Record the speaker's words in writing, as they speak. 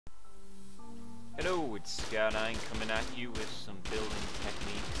Hello, it's Sky9 coming at you with some building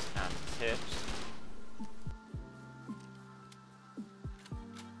techniques and tips.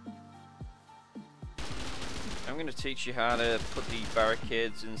 I'm going to teach you how to put the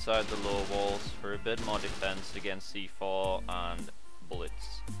barricades inside the lower walls for a bit more defense against C4 and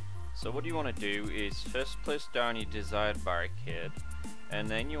bullets. So what you want to do is first place down your desired barricade, and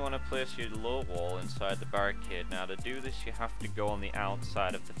then you want to place your lower wall inside the barricade. Now to do this you have to go on the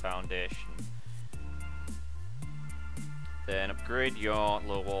outside of the foundation. Then upgrade your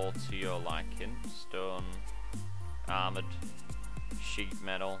low wall to your liking, stone, armoured, sheet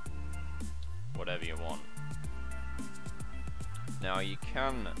metal, whatever you want. Now you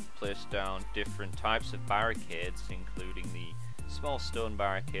can place down different types of barricades, including the small stone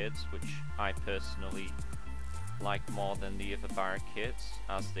barricades, which I personally like more than the other barricades,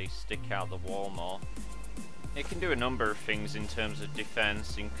 as they stick out the wall more. It can do a number of things in terms of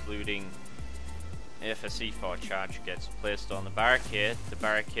defense, including if a C4 charge gets placed on the barricade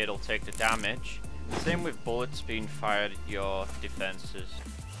will take the damage. Same with bullets being fired at your defenses.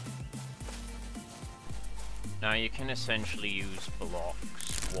 Now you can essentially use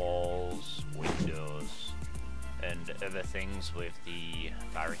blocks, walls, windows, and other things with the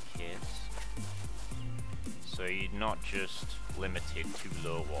barricades. So you're not just limited to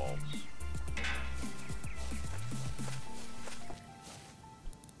low walls.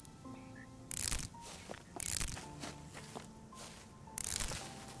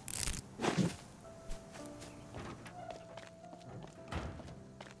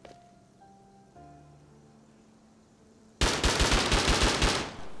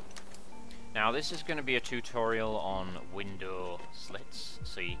 Now this is going to be a tutorial on window slits,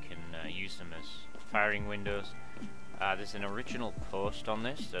 so you can use them as firing windows. There's an original post on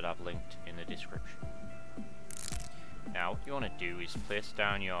this that I've linked in the description. Now what you want to do is place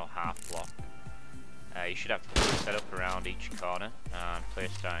down your half block. You should have pillars set up around each corner and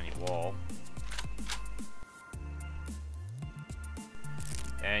place down your wall.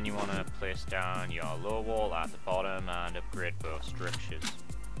 Then you want to place down your low wall at the bottom and upgrade both structures.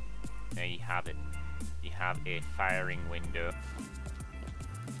 There you have it. You have a firing window.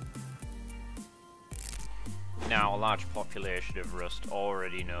 Now, a large population of Rust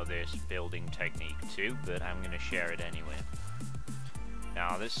already know this building technique too, but I'm going to share it anyway.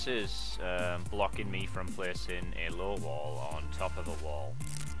 Now, this is blocking me from placing a low wall on top of a wall.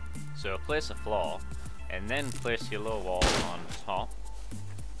 So place a floor, and then place your low wall on top.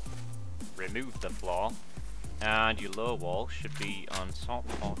 Remove the floor, and your low wall should be on top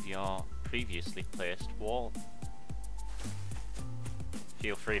of your previously placed wall.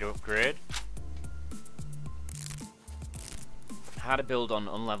 Feel free to upgrade. How to build on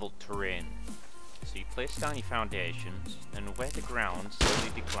un-level terrain. So you place down your foundations, and where the ground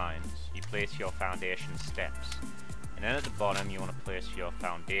slowly declines, you place your foundation steps. And then at the bottom you want to place your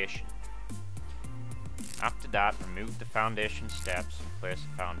foundation. After that, remove the foundation steps and place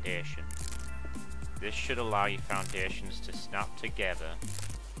a foundation. This should allow your foundations to snap together.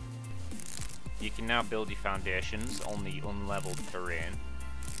 You can now build your foundations on the un-level terrain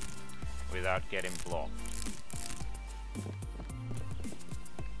without getting blocked.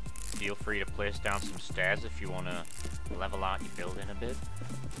 Feel free to place down some stairs if you want to level out your building a bit.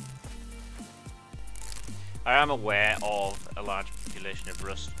 I am aware of a large population of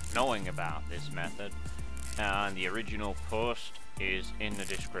Rust knowing about this method, and the original post is in the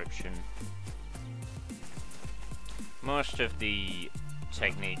description. Most of the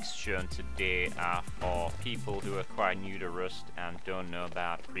techniques shown today are for people who are quite new to Rust and don't know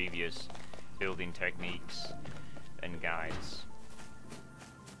about previous building techniques and guides.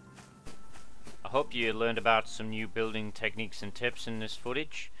 I hope you learned about some new building techniques and tips in this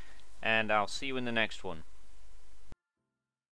footage, and I'll see you in the next one.